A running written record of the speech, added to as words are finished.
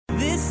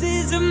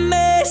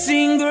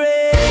Amazing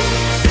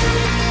grace,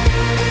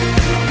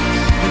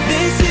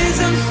 this is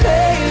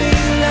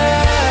unfailing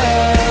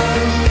love,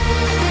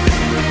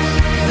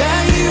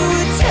 that you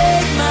would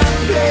take my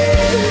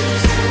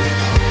place,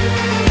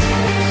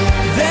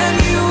 that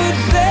you would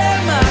bear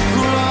my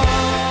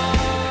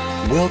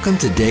cross. Welcome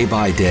to Day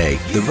by Day,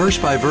 the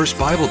verse-by-verse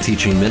Bible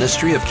teaching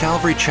ministry of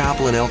Calvary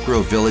Chapel in Elk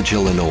Grove Village,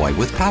 Illinois,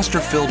 with Pastor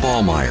Phil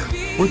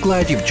Ballmeyer. We're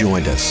glad you've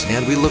joined us,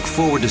 and we look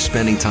forward to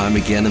spending time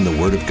again in the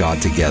Word of God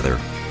together.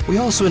 We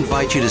also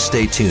invite you to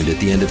stay tuned at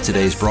the end of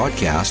today's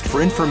broadcast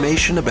for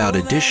information about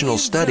additional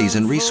studies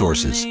and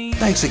resources.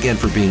 Thanks again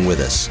for being with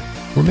us.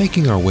 We're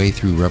making our way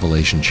through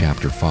Revelation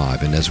chapter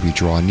 5, and as we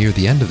draw near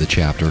the end of the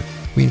chapter,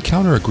 we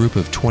encounter a group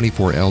of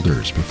 24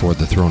 elders before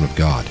the throne of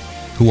God.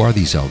 Who are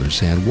these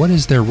elders, and what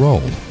is their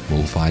role?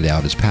 We'll find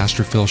out as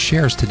Pastor Phil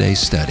shares today's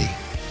study.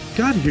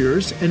 God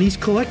hears, and He's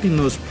collecting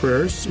those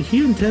prayers.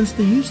 He intends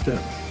to use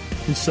them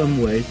in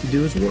some way to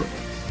do His work.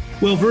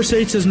 Well, verse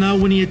 8 says, "Now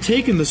when He had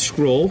taken the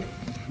scroll,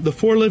 the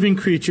 4 living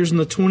creatures and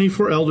the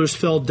 24 elders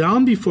fell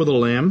down before the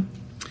Lamb,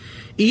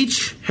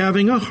 each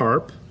having a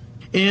harp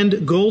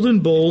and golden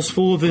bowls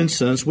full of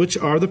incense, which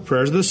are the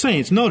prayers of the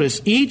saints." Notice,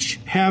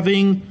 each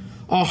having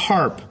a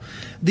harp.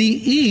 The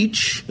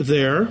each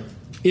there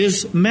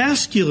is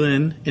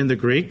masculine in the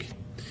Greek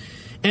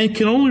and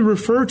can only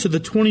refer to the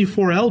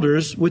 24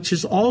 elders, which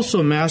is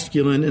also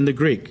masculine in the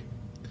Greek.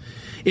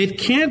 It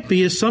can't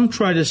be, as some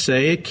try to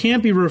say, it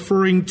can't be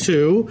referring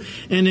to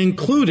and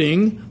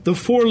including the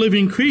 4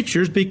 living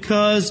creatures,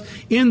 because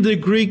in the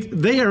Greek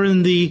they are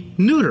in the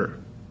neuter.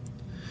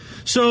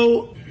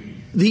 So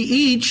the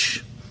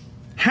each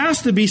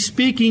has to be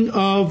speaking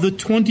of the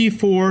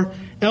 24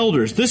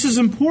 elders. This is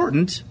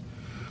important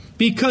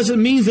because it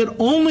means that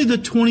only the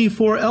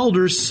 24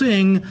 elders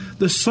sing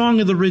the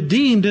song of the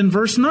redeemed in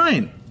verse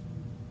 9.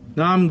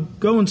 Now I'm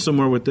going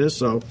somewhere with this,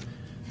 so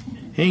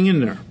hang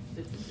in there.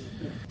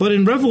 But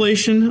in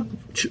Revelation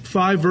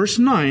 5, verse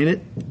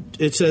 9,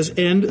 it says,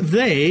 "And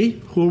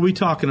they," who are we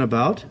talking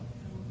about?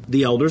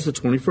 The elders, the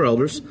 24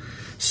 elders,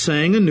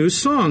 "sang a new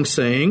song,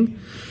 saying,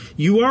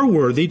 'You are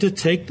worthy to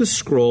take the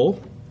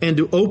scroll and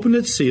to open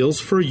its seals,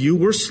 for you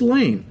were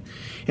slain,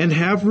 and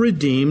have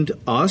redeemed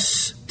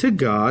us to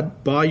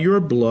God by your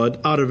blood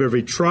out of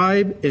every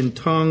tribe and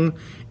tongue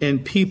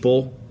and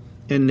people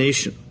and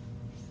nation.'"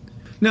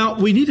 Now,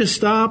 we need to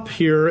stop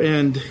here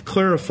and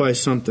clarify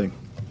something.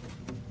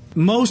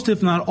 Most,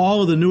 if not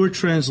all, of the newer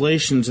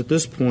translations at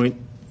this point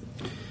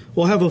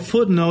will have a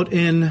footnote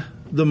in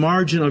the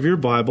margin of your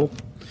Bible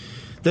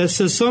that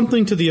says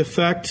something to the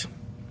effect,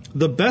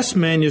 the best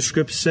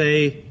manuscripts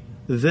say,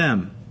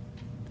 "them,"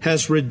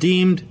 has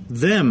redeemed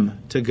them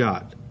to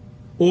God.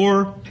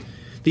 Or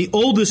the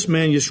oldest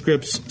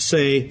manuscripts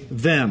say,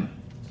 "them."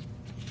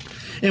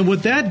 And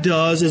what that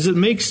does is it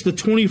makes the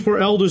 24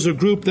 elders a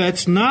group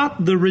that's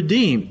not the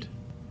redeemed.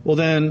 Well,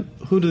 then,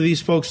 who do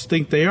these folks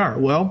think they are?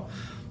 Well,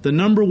 the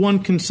number one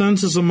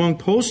consensus among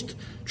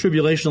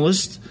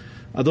post-tribulationists,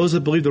 those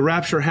that believe the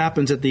rapture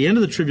happens at the end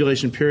of the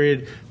tribulation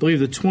period, believe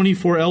the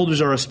 24 elders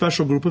are a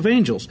special group of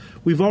angels.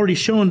 We've already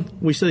shown,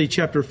 we studied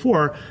chapter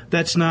 4,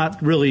 that's not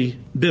really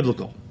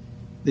biblical.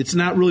 It's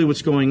not really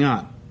what's going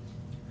on.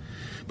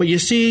 But you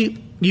see,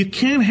 you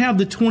can't have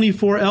the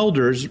 24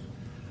 elders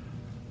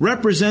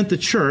represent the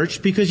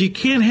church, because you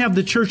can't have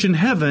the church in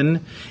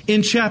heaven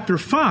in chapter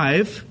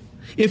 5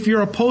 if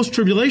you're a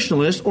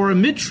post-tribulationalist or a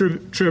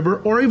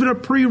mid-tribber or even a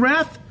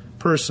pre-wrath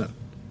person.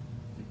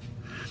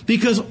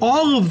 Because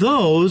all of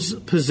those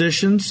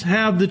positions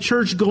have the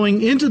church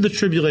going into the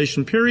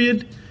tribulation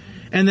period,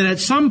 and then at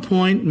some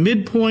point,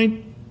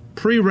 midpoint,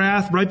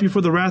 pre-wrath, right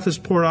before the wrath is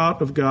poured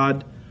out of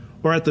God,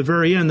 or at the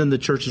very end, then the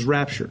church is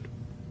raptured.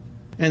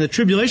 And the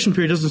tribulation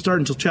period doesn't start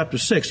until chapter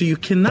 6. So you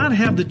cannot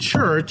have the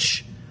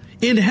church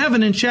in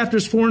heaven in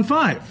chapters 4 and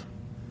 5.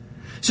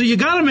 So you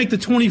got to make the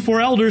 24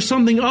 elders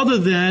something other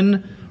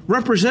than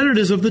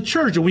representatives of the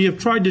church. And we have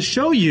tried to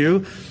show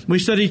you, when we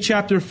studied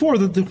chapter 4,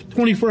 that the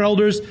 24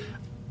 elders,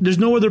 there's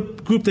no other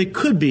group they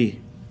could be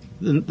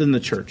than the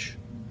church.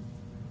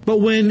 But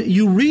when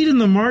you read in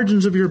the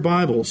margins of your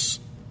Bibles,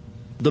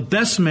 the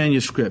best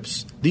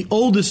manuscripts, the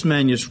oldest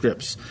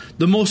manuscripts,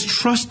 the most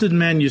trusted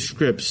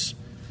manuscripts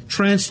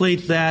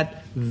translate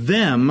that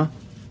 "them"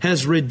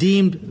 has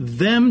redeemed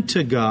them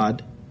to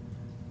God.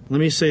 Let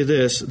me say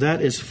this,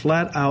 that is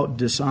flat out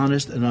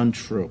dishonest and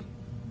untrue.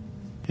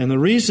 And the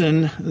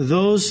reason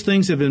those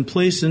things have been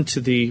placed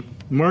into the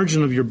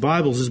margin of your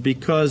Bibles is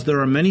because there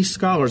are many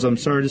scholars, I'm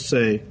sorry to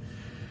say,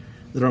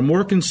 that are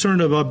more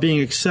concerned about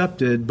being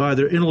accepted by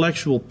their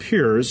intellectual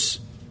peers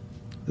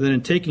than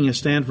in taking a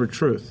stand for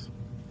truth.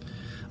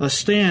 A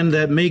stand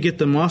that may get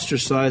them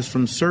ostracized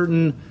from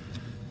certain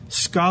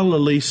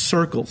scholarly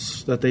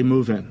circles that they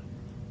move in.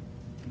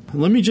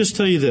 Let me just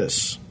tell you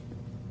this.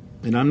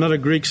 And I'm not a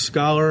Greek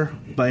scholar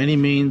by any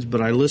means, but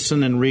I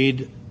listen and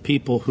read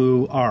people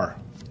who are.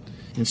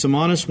 And some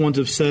honest ones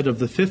have said of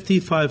the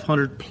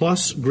 5,500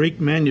 plus Greek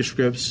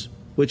manuscripts,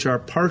 which are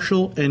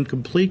partial and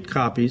complete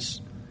copies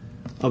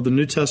of the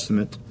New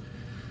Testament,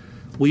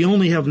 we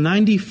only have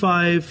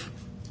 95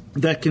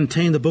 that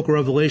contain the book of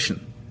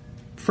Revelation.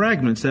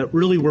 fragments that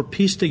really were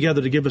pieced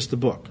together to give us the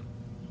book.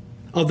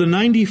 Of the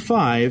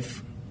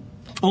 95,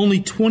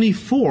 only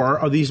 24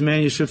 of these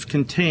manuscripts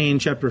contain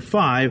chapter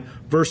 5,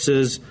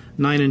 verses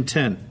 9 and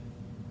 10.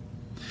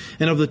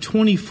 And of the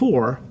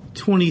 24,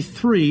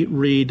 23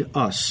 read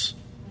us.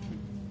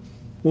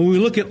 When we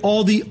look at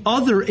all the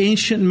other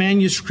ancient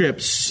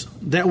manuscripts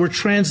that were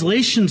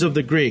translations of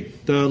the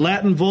Greek, the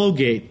Latin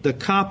Vulgate, the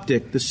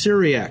Coptic, the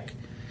Syriac,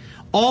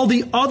 all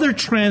the other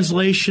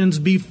translations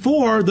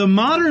before the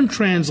modern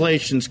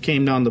translations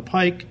came down the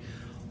pike,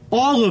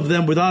 all of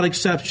them, without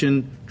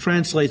exception,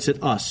 translates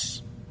it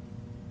us,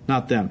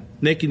 not them,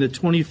 making the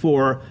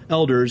 24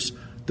 elders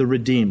the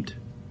redeemed,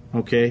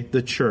 okay,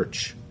 the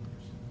church.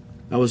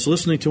 I was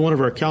listening to one of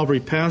our Calvary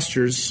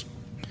pastors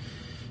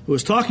who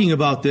was talking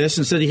about this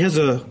and said he has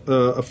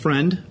a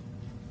friend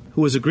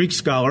who was a Greek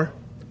scholar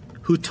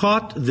who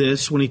taught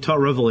this when he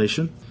taught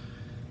Revelation.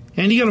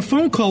 And he got a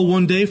phone call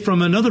one day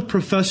from another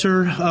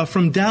professor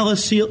from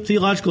Dallas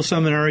Theological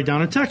Seminary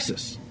down in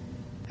Texas.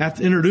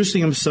 After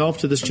introducing himself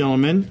to this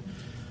gentleman,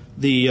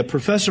 the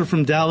professor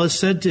from Dallas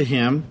said to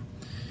him,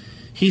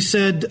 he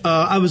said,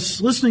 I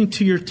was listening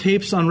to your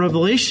tapes on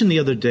Revelation the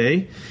other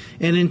day,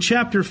 and in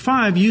chapter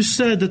 5, you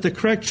said that the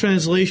correct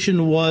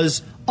translation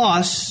was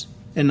us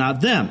and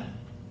not them.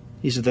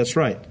 He said, that's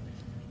right.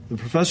 The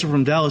professor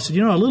from Dallas said,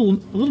 a little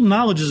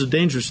knowledge is a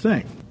dangerous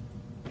thing.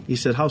 He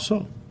said, how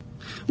so?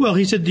 Well,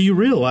 he said, do you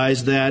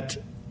realize that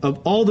of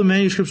all the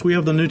manuscripts we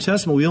have in the New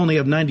Testament, we only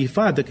have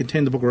 95 that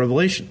contain the book of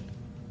Revelation?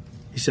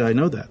 He said, I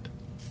know that.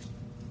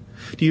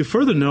 Do you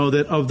further know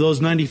that of those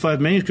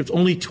 95 manuscripts,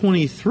 only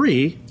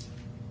 23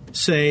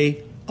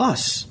 say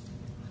us?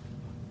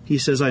 He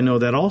says, I know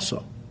that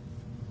also.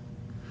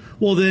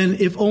 Well, then,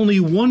 if only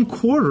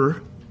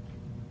 1/4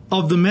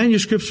 of the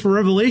manuscripts for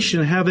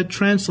Revelation have it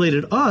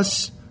translated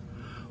us,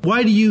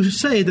 why do you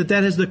say that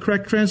that is the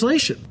correct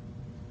translation?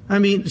 I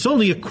mean, it's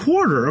only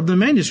 1/4 of the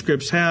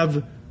manuscripts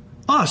have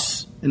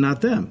us and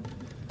not them.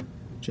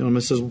 The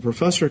gentleman says, well,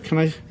 Professor, can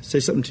I say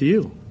something to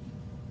you?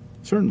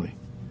 Certainly.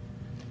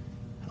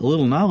 A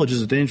little knowledge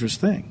is a dangerous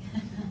thing.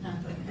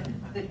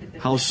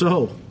 How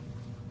so?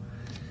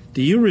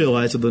 Do you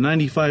realize of the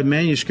 95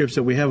 manuscripts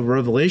that we have of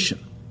Revelation,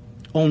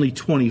 only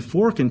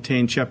 24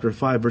 contain chapter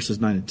 5, verses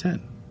 9 and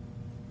 10?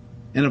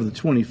 And of the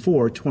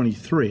 24,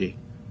 23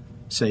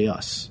 say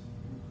us.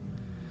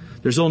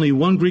 There's only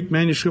one Greek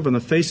manuscript on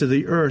the face of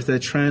the earth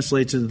that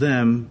translates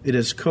them. It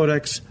is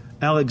Codex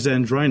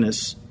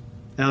Alexandrinus,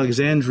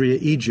 Alexandria,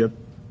 Egypt.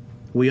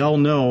 We all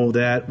know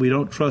that we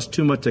don't trust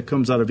too much that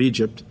comes out of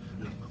Egypt.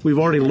 We've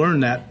already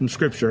learned that from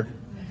Scripture.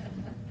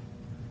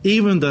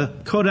 Even the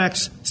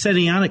Codex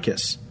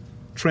Sinaiticus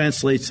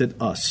translates it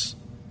us.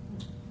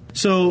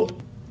 So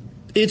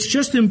it's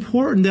just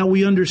important that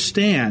we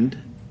understand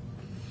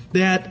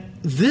that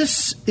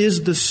this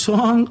is the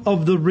song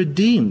of the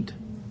redeemed,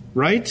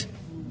 right?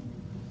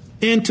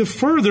 And to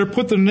further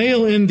put the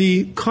nail in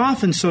the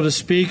coffin, so to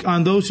speak,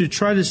 on those who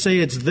try to say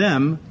it's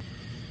them,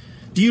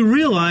 do you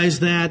realize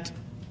that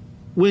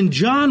when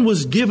John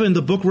was given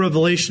the book of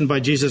Revelation by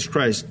Jesus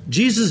Christ,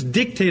 Jesus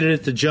dictated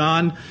it to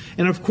John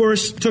and, of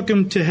course, took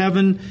him to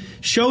heaven,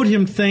 showed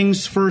him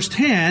things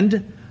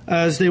firsthand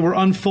as they were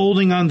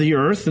unfolding on the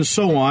earth and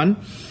so on.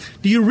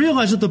 Do you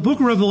realize that the book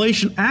of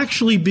Revelation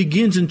actually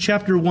begins in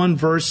chapter 1,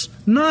 verse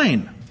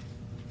 9?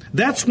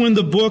 That's when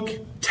the book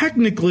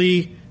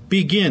technically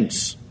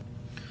begins.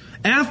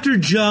 After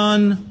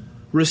John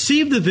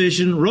received the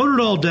vision, wrote it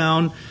all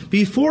down,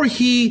 before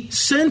he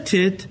sent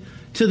it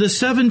to the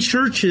 7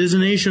 churches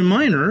in Asia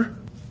Minor,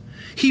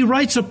 he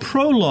writes a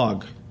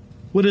prologue.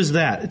 What is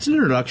that? It's an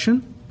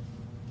introduction.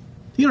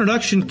 The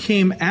introduction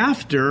came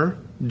after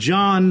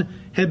John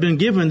had been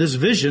given this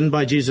vision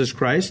by Jesus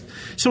Christ.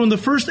 So in the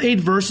first 8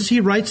 verses, he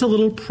writes a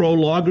little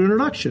prologue or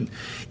introduction.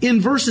 In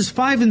verses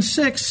 5 and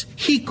 6,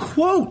 he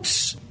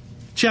quotes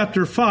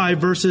chapter 5,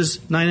 verses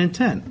 9 and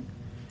 10.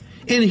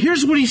 And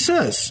here's what he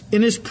says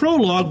in his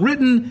prologue,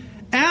 written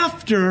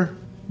after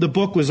the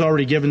book was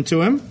already given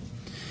to him.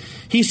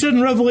 He said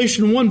in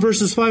Revelation 1,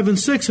 verses 5 and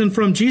 6, and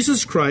from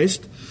Jesus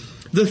Christ,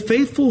 the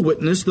faithful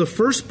witness, the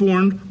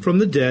firstborn from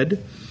the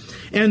dead,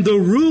 and the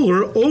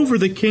ruler over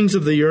the kings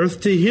of the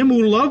earth, to him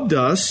who loved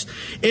us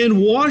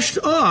and washed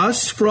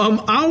us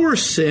from our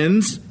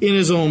sins in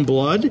his own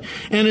blood,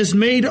 and has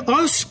made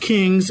us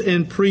kings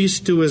and priests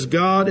to his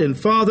God and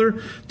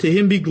Father, to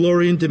him be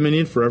glory and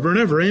dominion forever and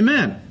ever.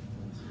 Amen.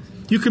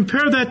 You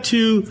compare that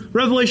to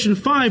Revelation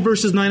 5,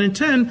 verses 9 and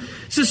 10,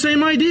 it's the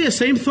same idea,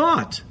 same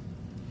thought.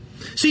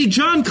 See,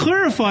 John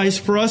clarifies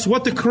for us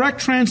what the correct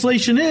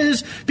translation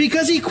is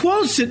because he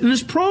quotes it in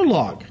his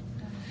prologue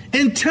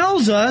and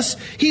tells us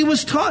he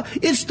was taught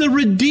it's the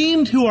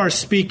redeemed who are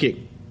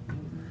speaking.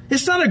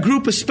 It's not a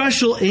group of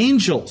special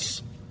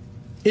angels.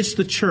 It's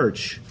the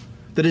church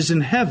that is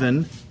in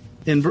heaven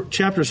in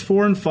chapters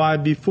 4 and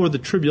 5 before the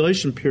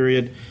tribulation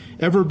period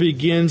ever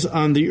begins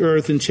on the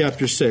earth in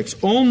chapter 6.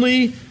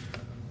 Only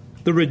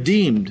the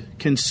redeemed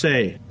can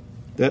say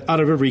that out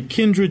of every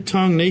kindred,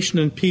 tongue, nation,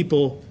 and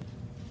people,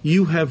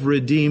 you have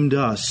redeemed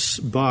us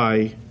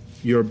by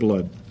your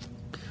blood.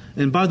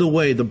 And by the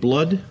way, the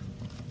blood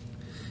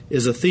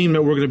is a theme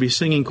that we're going to be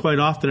singing quite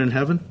often in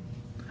heaven.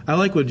 I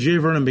like what J.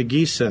 Vernon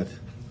McGee said.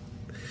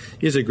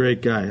 He's a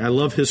great guy. I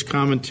love his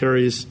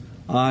commentaries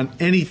on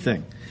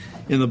anything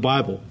in the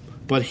Bible.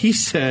 But he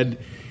said,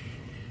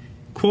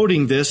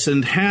 quoting this,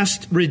 "And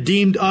hast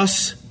redeemed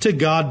us to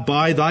God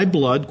by thy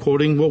blood,"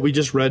 quoting what we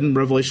just read in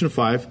Revelation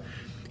 5,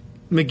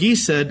 McGee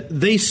said,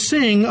 "They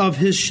sing of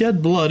his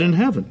shed blood in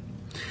heaven."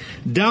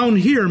 Down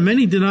here,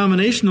 many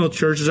denominational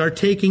churches are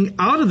taking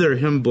out of their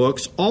hymn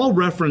books all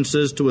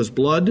references to his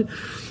blood,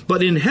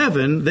 but in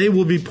heaven, they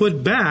will be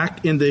put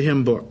back in the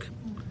hymn book.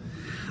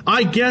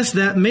 I guess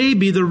that may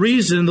be the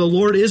reason the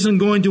Lord isn't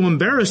going to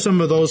embarrass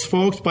some of those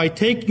folks by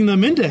taking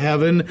them into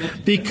heaven,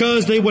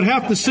 because they would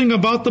have to sing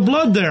about the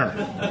blood there.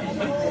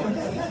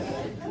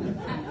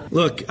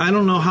 Look, I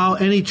don't know how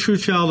any true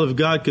child of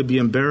God could be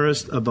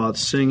embarrassed about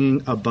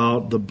singing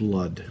about the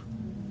blood.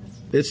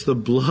 It's the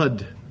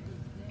blood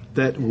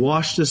that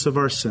washed us of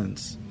our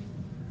sins.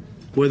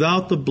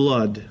 Without the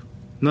blood,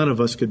 none of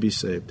us could be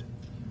saved.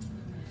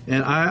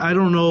 And I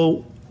don't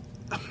know,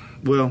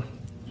 well,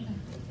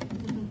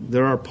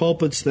 there are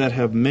pulpits that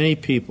have many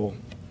people,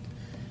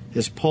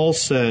 as Paul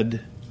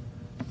said,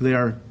 they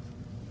are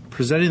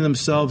presenting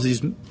themselves,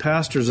 these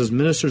pastors, as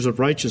ministers of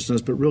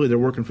righteousness, but really they're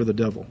working for the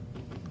devil.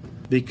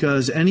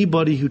 Because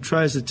anybody who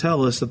tries to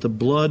tell us that the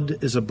blood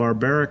is a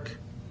barbaric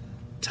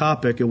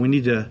topic and we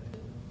need to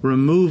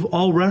remove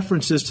all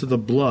references to the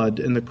blood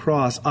and the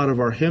cross out of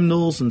our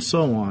hymnals and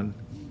so on,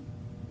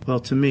 well,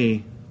 to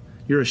me,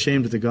 you're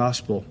ashamed of the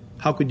gospel.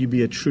 How could you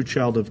be a true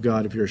child of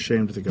God if you're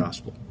ashamed of the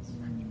gospel?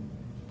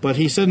 But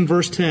he said in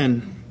verse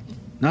 10,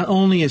 not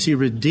only has he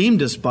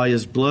redeemed us by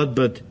his blood,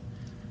 but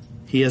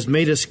he has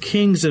made us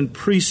kings and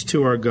priests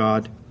to our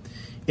God,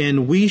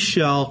 and we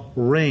shall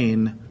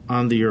reign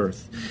on the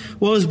earth.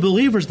 Well, as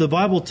believers, the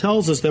Bible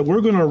tells us that we're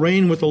going to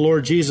reign with the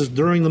Lord Jesus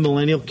during the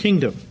millennial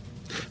kingdom.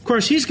 Of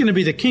course, he's going to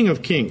be the King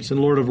of kings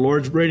and Lord of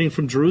lords, reigning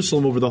from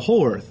Jerusalem over the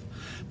whole earth.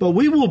 But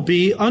we will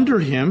be under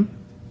him.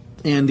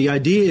 And the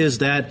idea is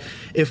that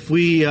if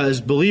we,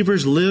 as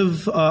believers,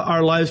 live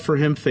our lives for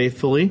him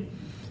faithfully,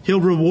 he'll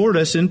reward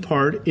us in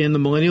part in the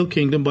millennial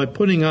kingdom by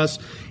putting us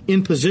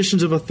in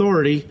positions of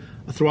authority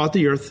throughout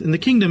the earth in the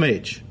kingdom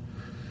age.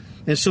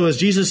 And so as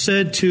Jesus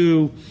said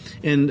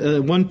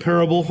in one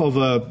parable of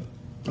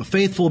a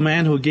faithful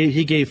man who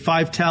he gave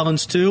 5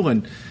 talents to,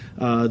 and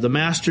the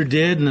master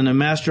did, and then the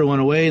master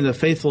went away, and the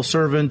faithful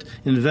servant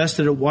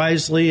invested it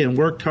wisely and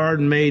worked hard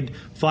and made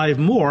 5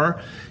 more.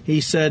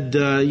 He said,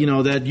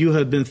 that you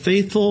have been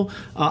faithful.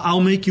 I'll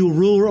make you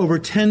ruler over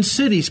 10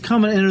 cities.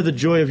 Come and enter the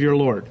joy of your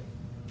Lord.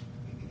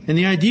 And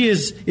the idea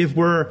is, if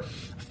we're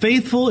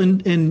faithful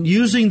in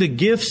using the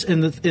gifts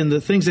and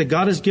the things that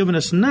God has given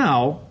us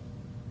now,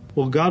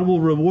 well, God will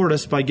reward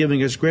us by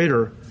giving us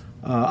greater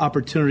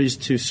opportunities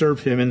to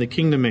serve him in the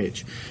kingdom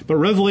age. But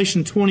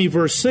Revelation 20,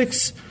 verse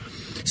 6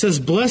 says,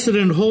 "Blessed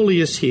and holy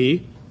is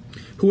he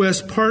who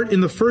has part in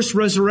the first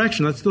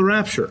resurrection," that's the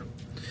rapture.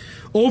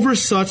 "Over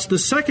such the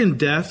second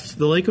death,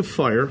 the lake of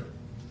fire,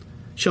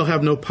 shall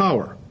have no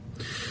power.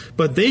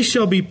 But they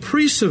shall be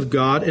priests of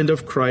God and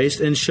of Christ,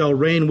 and shall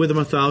reign with him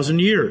 1,000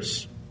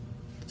 years.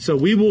 So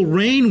we will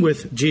reign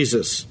with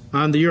Jesus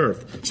on the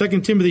earth.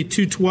 2 Timothy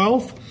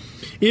 2:12,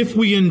 "If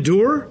we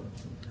endure,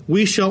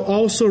 we shall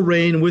also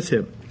reign with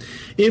him.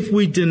 If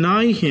we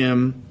deny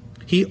him,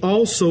 he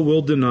also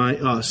will deny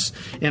us."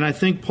 And I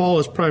think Paul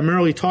is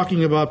primarily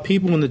talking about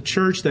people in the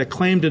church that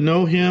claim to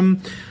know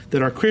him,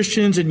 that are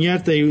Christians, and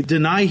yet they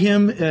deny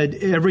him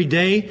every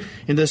day,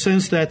 in the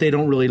sense that they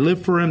don't really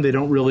live for him,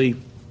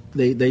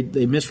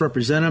 they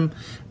misrepresent him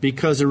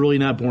because they're really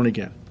not born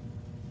again.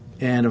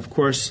 And of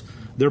course,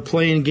 they're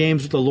playing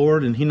games with the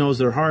Lord, and he knows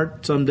their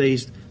heart. Some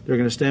days they're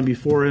going to stand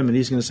before him, and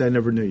he's going to say, "I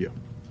never knew you."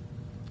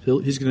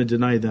 He's going to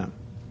deny them.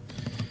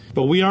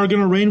 But we are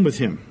going to reign with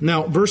him.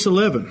 Now, verse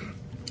 11.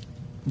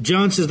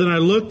 John says, "Then I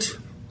looked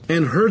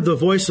and heard the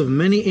voice of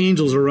many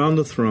angels around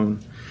the throne,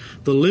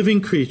 the living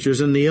creatures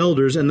and the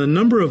elders, and the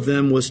number of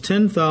them was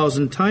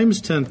 10,000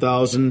 times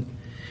 10,000,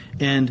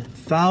 and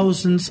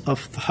thousands of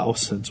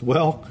thousands."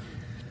 Well,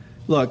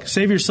 look,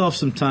 save yourself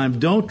some time.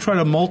 Don't try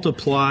to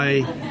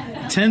multiply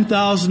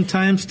 10,000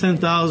 times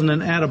 10,000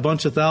 and add a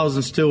bunch of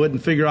thousands to it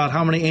and figure out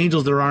how many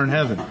angels there are in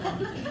heaven.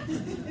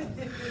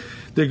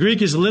 The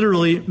Greek is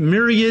literally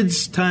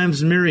myriads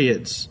times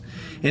myriads.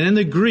 And in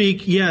the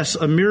Greek, yes,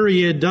 a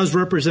myriad does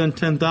represent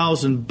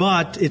 10,000,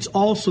 but it's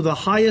also the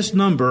highest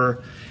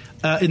number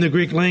in the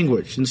Greek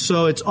language. And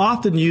so it's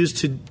often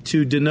used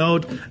to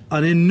denote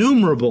an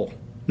innumerable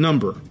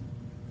number.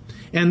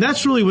 And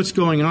that's really what's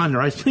going on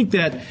here. I think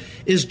that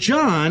is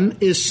John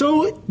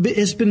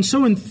has been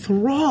so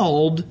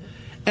enthralled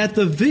at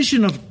the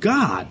vision of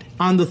God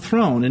on the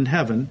throne in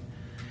heaven,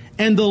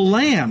 and the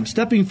Lamb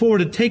stepping forward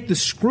to take the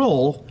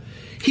scroll.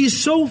 He's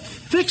so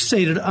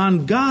fixated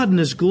on God and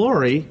his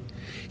glory,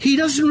 he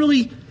doesn't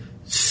really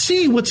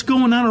see what's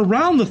going on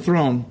around the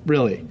throne,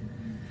 really.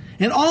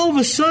 And all of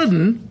a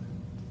sudden,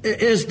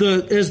 as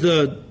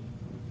the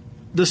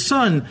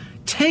Son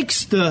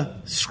takes the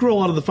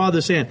scroll out of the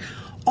Father's hand,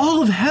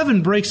 all of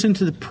heaven breaks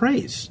into the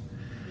praise.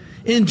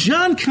 And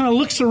John kind of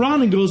looks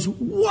around and goes,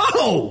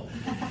 whoa!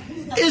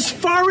 As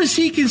far as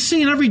he can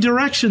see in every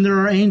direction, there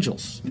are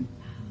angels.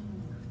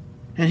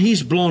 And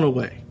he's blown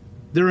away.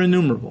 They're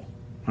innumerable,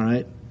 all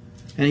right?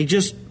 And he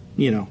just,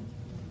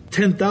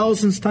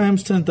 10,000s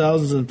times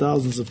 10,000s and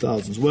thousands of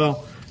thousands.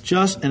 Well,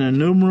 just an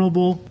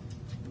innumerable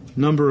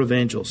number of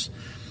angels.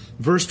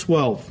 Verse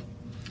 12.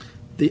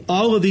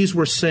 All of these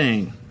were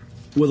saying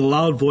with a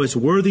loud voice,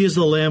 "Worthy is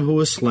the Lamb who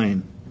was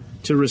slain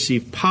to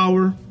receive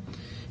power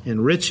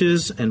and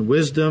riches and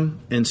wisdom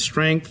and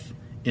strength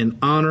and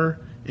honor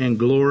and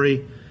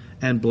glory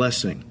and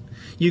blessing."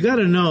 You got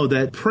to know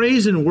that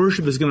praise and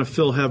worship is going to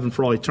fill heaven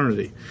for all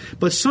eternity.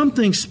 But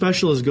something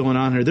special is going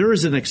on here. There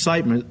is an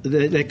excitement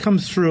that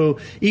comes through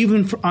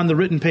even on the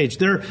written page.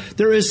 There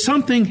is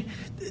something.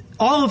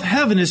 All of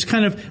heaven has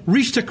kind of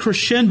reached a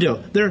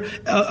crescendo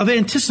of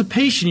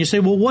anticipation. You say,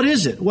 well, what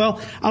is it? Well,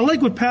 I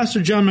like what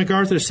Pastor John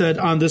MacArthur said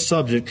on this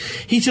subject.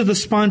 He said the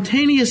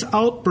spontaneous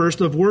outburst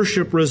of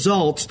worship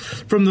results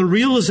from the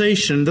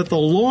realization that the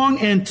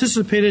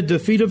long-anticipated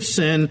defeat of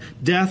sin,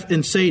 death,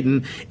 and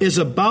Satan is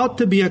about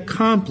to be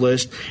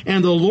accomplished,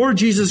 and the Lord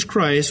Jesus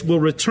Christ will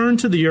return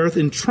to the earth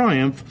in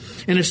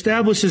triumph and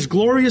establish His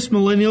glorious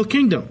millennial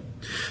kingdom.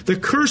 The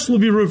curse will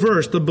be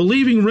reversed. The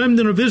believing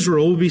remnant of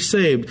Israel will be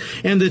saved.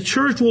 And the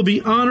church will be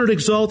honored,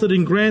 exalted,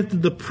 and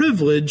granted the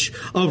privilege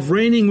of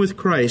reigning with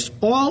Christ.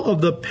 All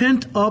of the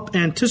pent-up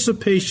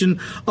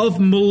anticipation of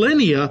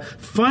millennia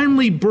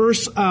finally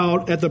bursts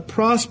out at the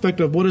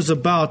prospect of what is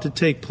about to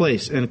take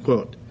place, end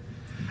quote.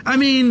 I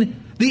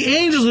mean, the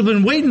angels have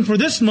been waiting for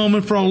this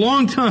moment for a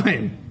long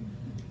time.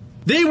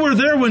 They were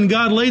there when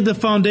God laid the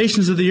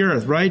foundations of the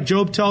earth, right?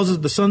 Job tells us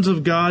the sons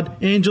of God,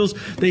 angels,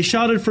 they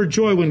shouted for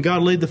joy when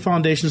God laid the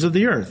foundations of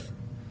the earth.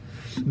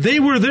 They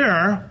were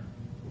there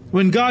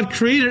when God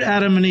created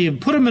Adam and Eve,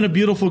 put them in a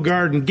beautiful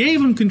garden,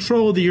 gave them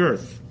control of the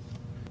earth.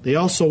 They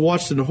also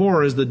watched in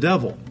horror as the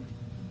devil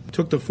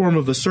took the form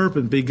of a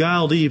serpent,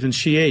 beguiled Eve, and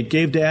she ate,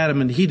 gave to Adam,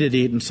 and he did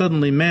eat, and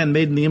suddenly man,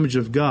 made in the image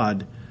of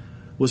God,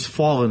 was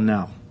fallen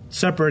now,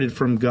 separated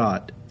from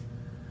God.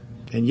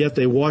 And yet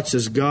they watched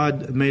as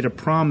God made a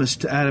promise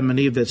to Adam and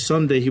Eve that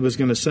someday He was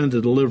going to send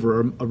a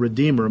deliverer, a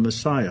redeemer, a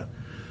Messiah,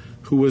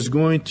 who was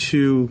going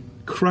to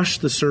crush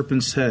the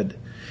serpent's head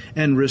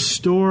and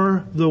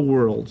restore the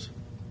world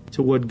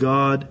to what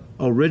God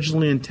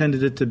originally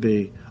intended it to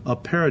be, a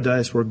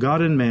paradise where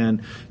God and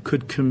man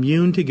could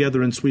commune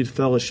together in sweet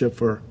fellowship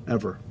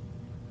forever.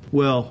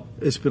 Well,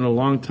 it's been a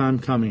long time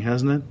coming,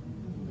 hasn't it?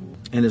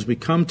 And as we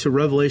come to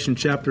Revelation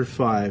chapter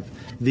 5,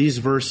 these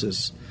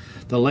verses,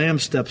 the Lamb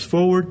steps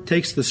forward,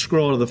 takes the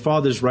scroll out of the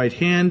Father's right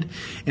hand,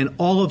 and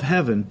all of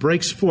heaven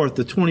breaks forth,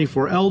 the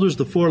 24 elders,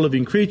 the 4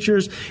 living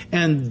creatures,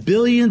 and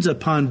billions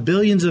upon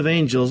billions of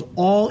angels,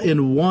 all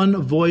in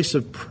one voice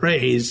of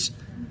praise,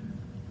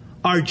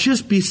 are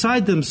just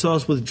beside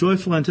themselves with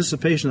joyful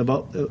anticipation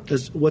about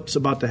what's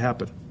about to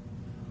happen.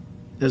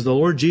 As the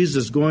Lord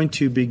Jesus is going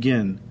to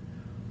begin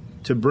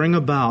to bring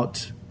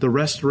about the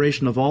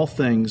restoration of all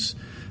things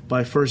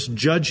by first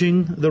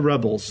judging the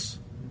rebels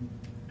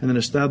and then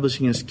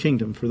establishing His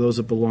kingdom for those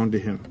that belong to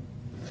Him.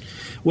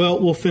 Well,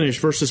 we'll finish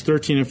verses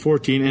 13 and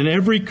 14. "And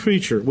every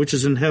creature which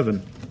is in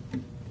heaven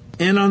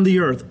and on the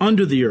earth,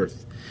 under the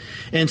earth,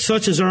 and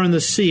such as are in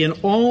the sea, and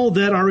all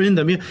that are in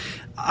them."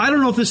 I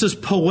don't know if this is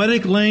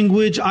poetic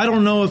language. I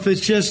don't know if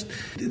it's just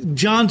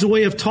John's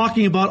way of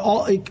talking about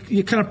all,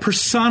 kind of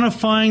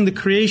personifying the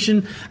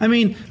creation. I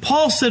mean,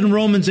 Paul said in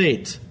Romans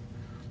 8,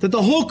 that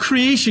the whole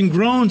creation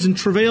groans and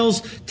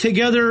travails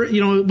together,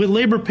 with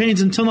labor pains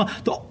until now.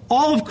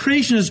 All of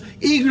creation is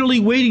eagerly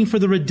waiting for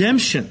the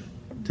redemption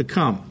to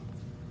come.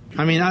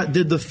 I mean,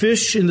 did the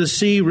fish in the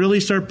sea really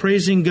start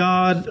praising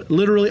God?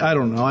 Literally, I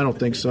don't know. I don't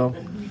think so.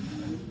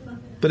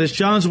 But it's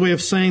John's way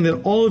of saying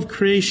that all of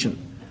creation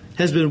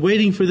has been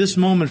waiting for this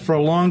moment for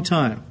a long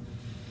time.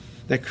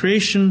 That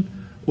creation,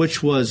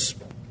 which was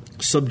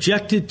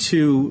subjected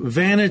to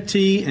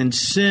vanity and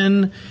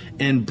sin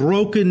and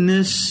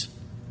brokenness,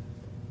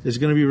 is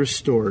going to be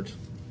restored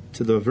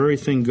to the very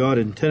thing God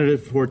intended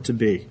it for it to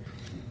be.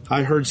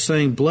 I heard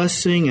saying,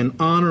 "Blessing and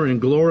honor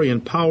and glory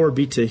and power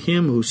be to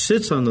Him who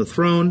sits on the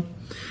throne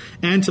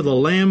and to the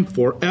Lamb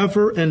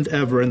forever and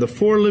ever." And the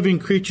 4 living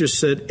creatures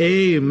said,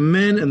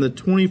 "Amen." And the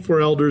 24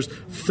 elders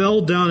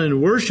fell down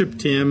and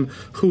worshipped Him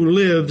who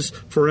lives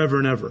forever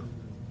and ever.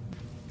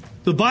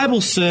 The Bible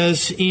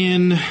says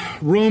in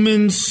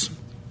Romans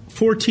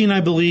 14,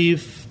 I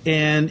believe,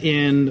 and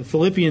in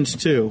Philippians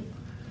 2,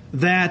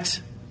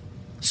 that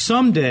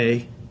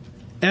someday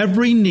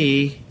every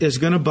knee is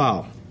going to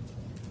bow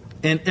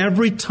and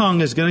every tongue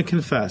is going to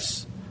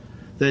confess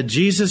that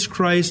Jesus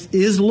Christ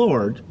is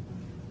Lord,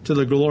 to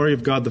the glory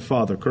of God the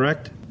Father,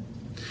 correct?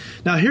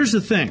 Now here's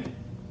the thing.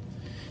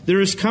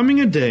 There is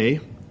coming a day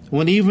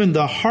when even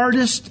the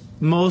hardest,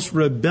 most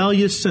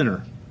rebellious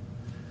sinner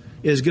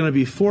is going to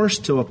be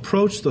forced to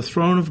approach the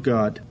throne of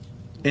God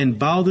and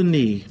bow the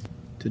knee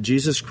to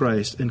Jesus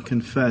Christ and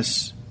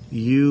confess,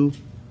 "You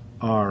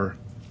are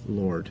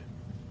Lord."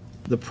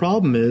 The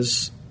problem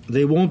is,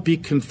 they won't be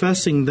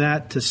confessing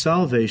that to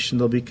salvation,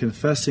 they'll be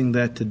confessing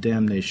that to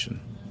damnation.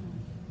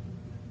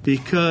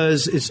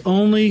 because it's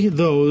only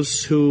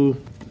those who,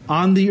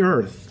 on the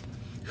earth,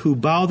 who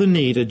bow the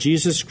knee to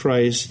Jesus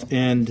Christ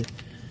and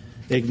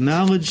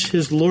acknowledge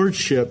His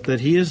Lordship,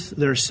 that He is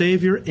their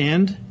Savior,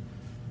 and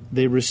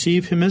they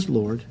receive Him as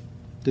Lord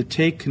to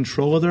take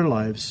control of their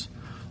lives.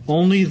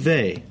 Only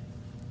they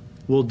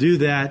will do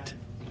that.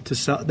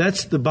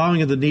 That's the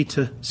bowing of the knee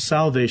to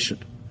salvation.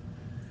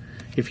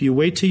 If you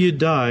wait till you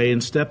die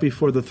and step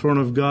before the throne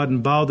of God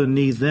and bow the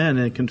knee then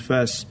and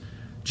confess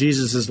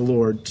Jesus is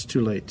Lord, it's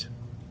too late.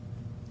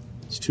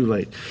 It's too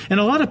late. And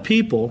a lot of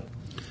people,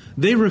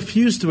 they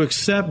refuse to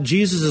accept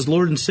Jesus as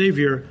Lord and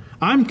Savior.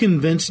 I'm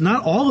convinced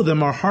not all of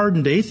them are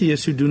hardened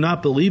atheists who do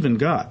not believe in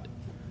God.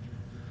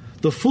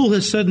 The fool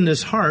has said in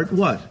his heart,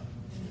 what?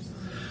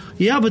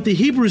 Yeah, but the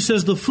Hebrew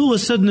says the fool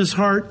has said in his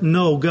heart,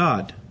 no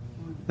God.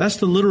 That's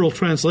the literal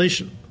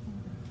translation.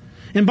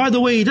 And by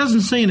the way, he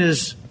doesn't say in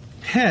his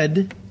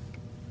head,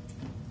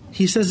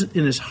 he says it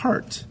in his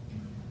heart.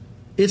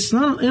 It's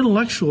not an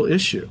intellectual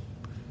issue.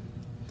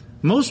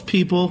 Most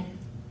people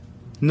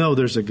know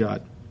there's a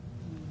God.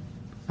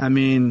 I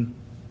mean,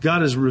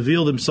 God has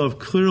revealed Himself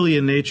clearly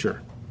in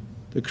nature.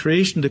 The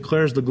creation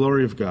declares the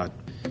glory of God.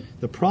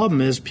 The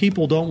problem is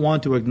people don't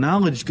want to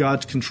acknowledge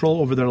God's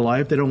control over their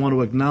life. They don't want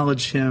to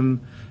acknowledge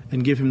Him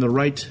and give Him the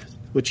right,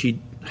 which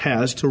He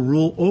has, to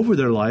rule over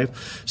their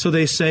life. So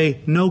they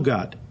say, no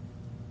God.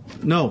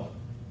 No,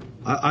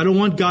 I don't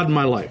want God in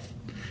my life.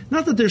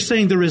 Not that they're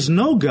saying there is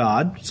no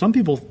God. Some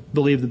people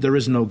believe that there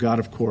is no God,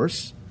 of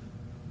course.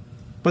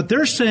 But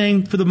they're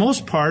saying, for the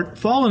most part,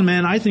 fallen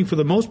man, I think for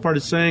the most part,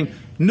 is saying,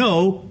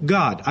 no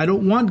God. I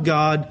don't want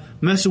God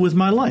messing with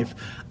my life.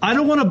 I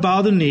don't want to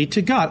bow the knee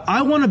to God.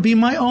 I want to be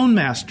my own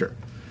master.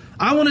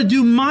 I want to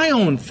do my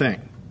own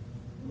thing.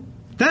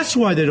 That's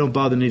why they don't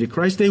bow the knee to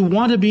Christ. They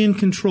want to be in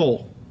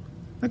control.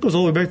 That goes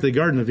all the way back to the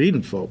Garden of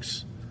Eden,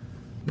 folks,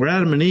 where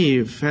Adam and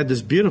Eve had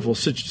this beautiful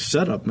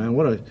setup, man.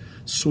 What a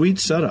sweet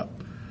setup.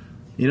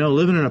 You know,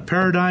 living in a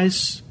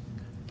paradise,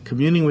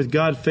 communing with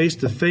God face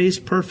to face,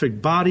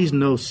 perfect bodies,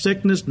 no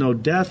sickness, no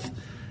death,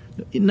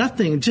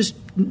 nothing. Just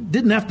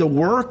didn't have to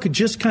work,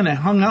 just kind of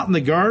hung out in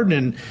the garden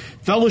and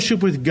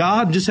fellowship with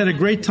God and just had a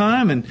great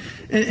time.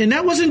 And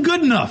that wasn't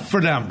good enough for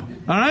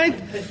them, all right?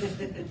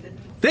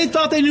 They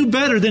thought they knew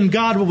better than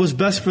God what was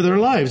best for their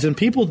lives. And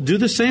people do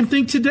the same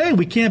thing today.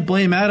 We can't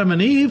blame Adam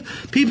and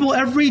Eve. People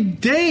every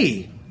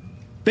day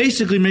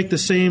basically make the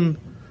same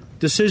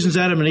decisions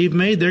Adam and Eve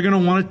made. They're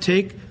going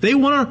to they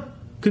want to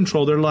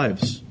control their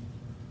lives.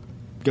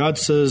 God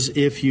says,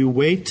 if you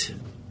wait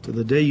to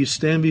the day you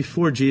stand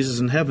before Jesus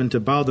in heaven to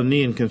bow the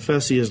knee and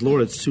confess He is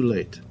Lord, it's too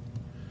late.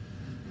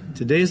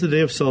 Today is the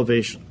day of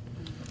salvation.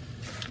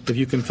 If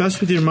you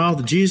confess with your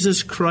mouth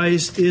Jesus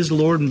Christ is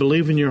Lord and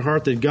believe in your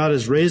heart that God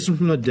has raised Him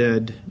from the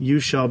dead, you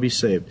shall be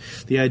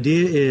saved. The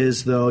idea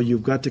is, though,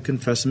 you've got to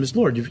confess Him as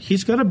Lord.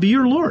 He's got to be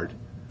your Lord.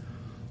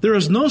 There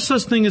is no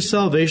such thing as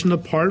salvation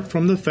apart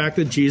from the fact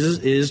that Jesus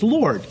is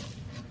Lord.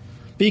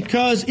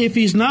 Because if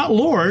He's not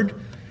Lord,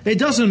 it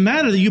doesn't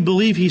matter that you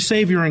believe He's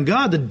Savior and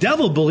God. The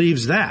devil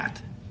believes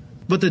that.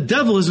 But the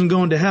devil isn't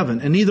going to heaven,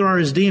 and neither are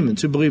his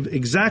demons, who believe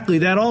exactly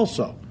that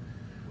also.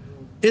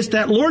 It's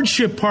that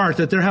lordship part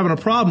that they're having a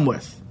problem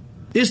with.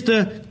 It's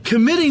the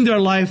committing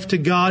their life to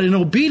God in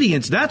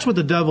obedience. That's what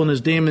the devil and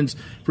his demons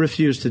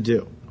refuse to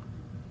do.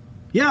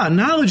 Yeah,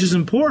 knowledge is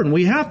important.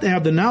 We have to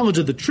have the knowledge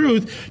of the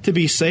truth to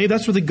be saved.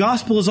 That's what the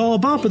gospel is all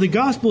about. But the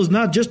gospel is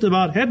not just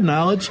about head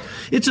knowledge.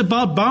 It's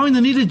about bowing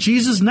the knee to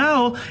Jesus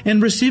now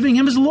and receiving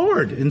Him as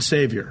Lord and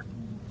Savior.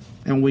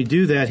 And when we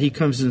do that, He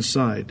comes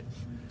inside,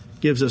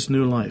 gives us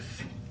new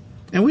life.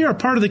 And we are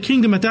part of the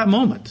kingdom at that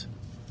moment.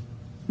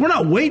 We're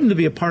not waiting to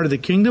be a part of the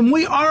kingdom.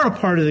 We are a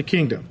part of the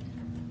kingdom.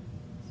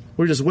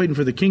 We're just waiting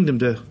for the kingdom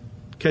to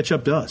catch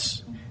up to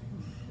us.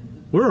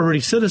 We're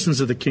already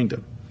citizens of the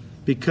kingdom,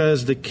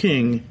 because the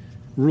King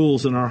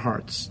rules in our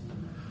hearts.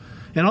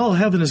 And all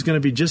heaven is going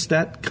to be just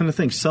that kind of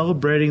thing,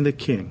 celebrating the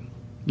King.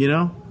 You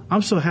know,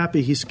 I'm so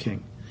happy He's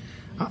King.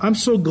 I'm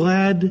so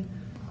glad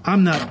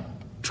I'm not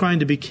trying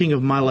to be king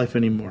of my life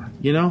anymore.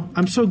 You know,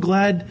 I'm so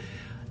glad,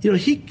 you know,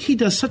 he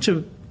does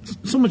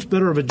so much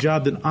better of a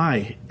job than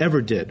I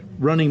ever did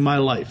running my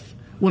life.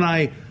 When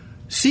I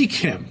seek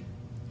Him,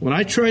 when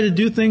I try to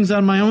do things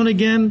on my own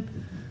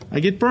again,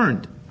 I get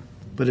burned.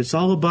 But it's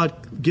all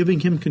about giving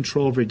Him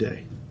control every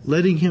day,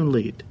 letting Him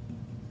lead,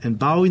 and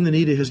bowing the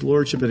knee to His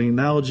Lordship and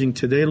acknowledging,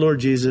 today,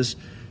 Lord Jesus,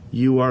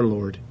 You are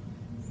Lord.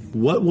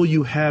 What will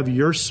You have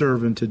Your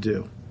servant to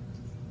do?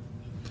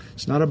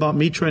 It's not about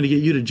me trying to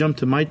get You to jump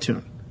to my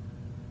tune.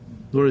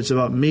 Lord, it's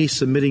about me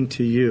submitting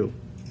to You.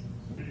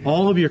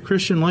 All of your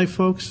Christian life,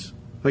 folks,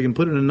 if I can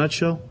put it in a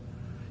nutshell,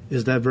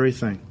 is that very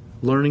thing.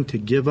 Learning to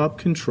give up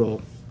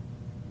control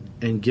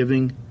and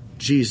giving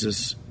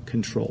Jesus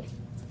control.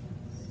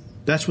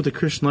 That's what the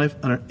Christian life,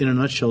 in a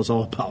nutshell, is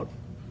all about.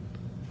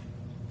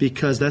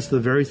 Because that's the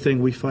very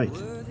thing we fight.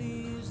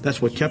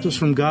 That's what kept us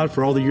from God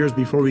for all the years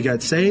before we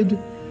got saved.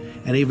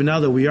 And even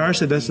now that we are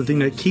saved, that's the thing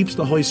that keeps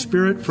the Holy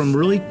Spirit from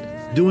really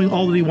doing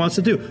all that He wants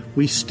to do.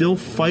 We still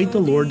fight the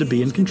Lord to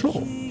be in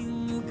control.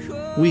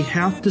 We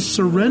have to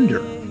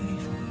surrender.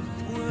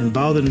 and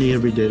bow the knee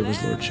every day to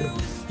His Lordship.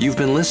 You've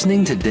been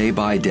listening to Day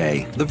by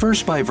Day, the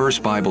verse-by-verse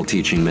Bible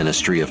teaching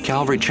ministry of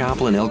Calvary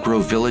Chapel in Elk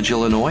Grove Village,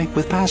 Illinois,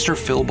 with Pastor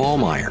Phil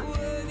Ballmeyer.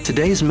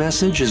 Today's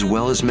message, as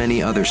well as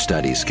many other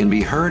studies, can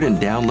be heard and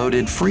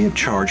downloaded free of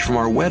charge from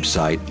our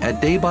website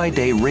at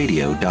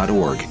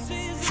daybydayradio.org.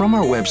 From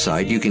our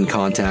website, you can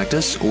contact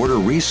us, order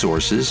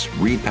resources,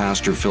 read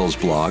Pastor Phil's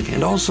blog,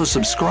 and also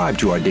subscribe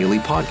to our daily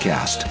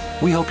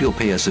podcast. We hope you'll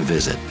pay us a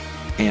visit.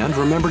 And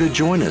remember to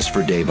join us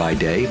for Day by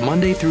Day,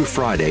 Monday through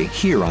Friday,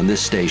 here on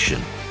this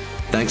station.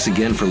 Thanks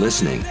again for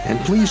listening, and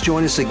please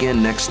join us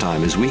again next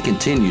time as we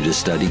continue to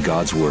study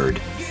God's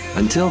Word.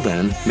 Until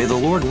then, may the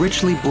Lord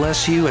richly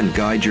bless you and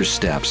guide your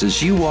steps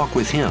as you walk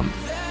with Him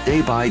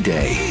day by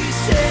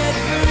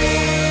day.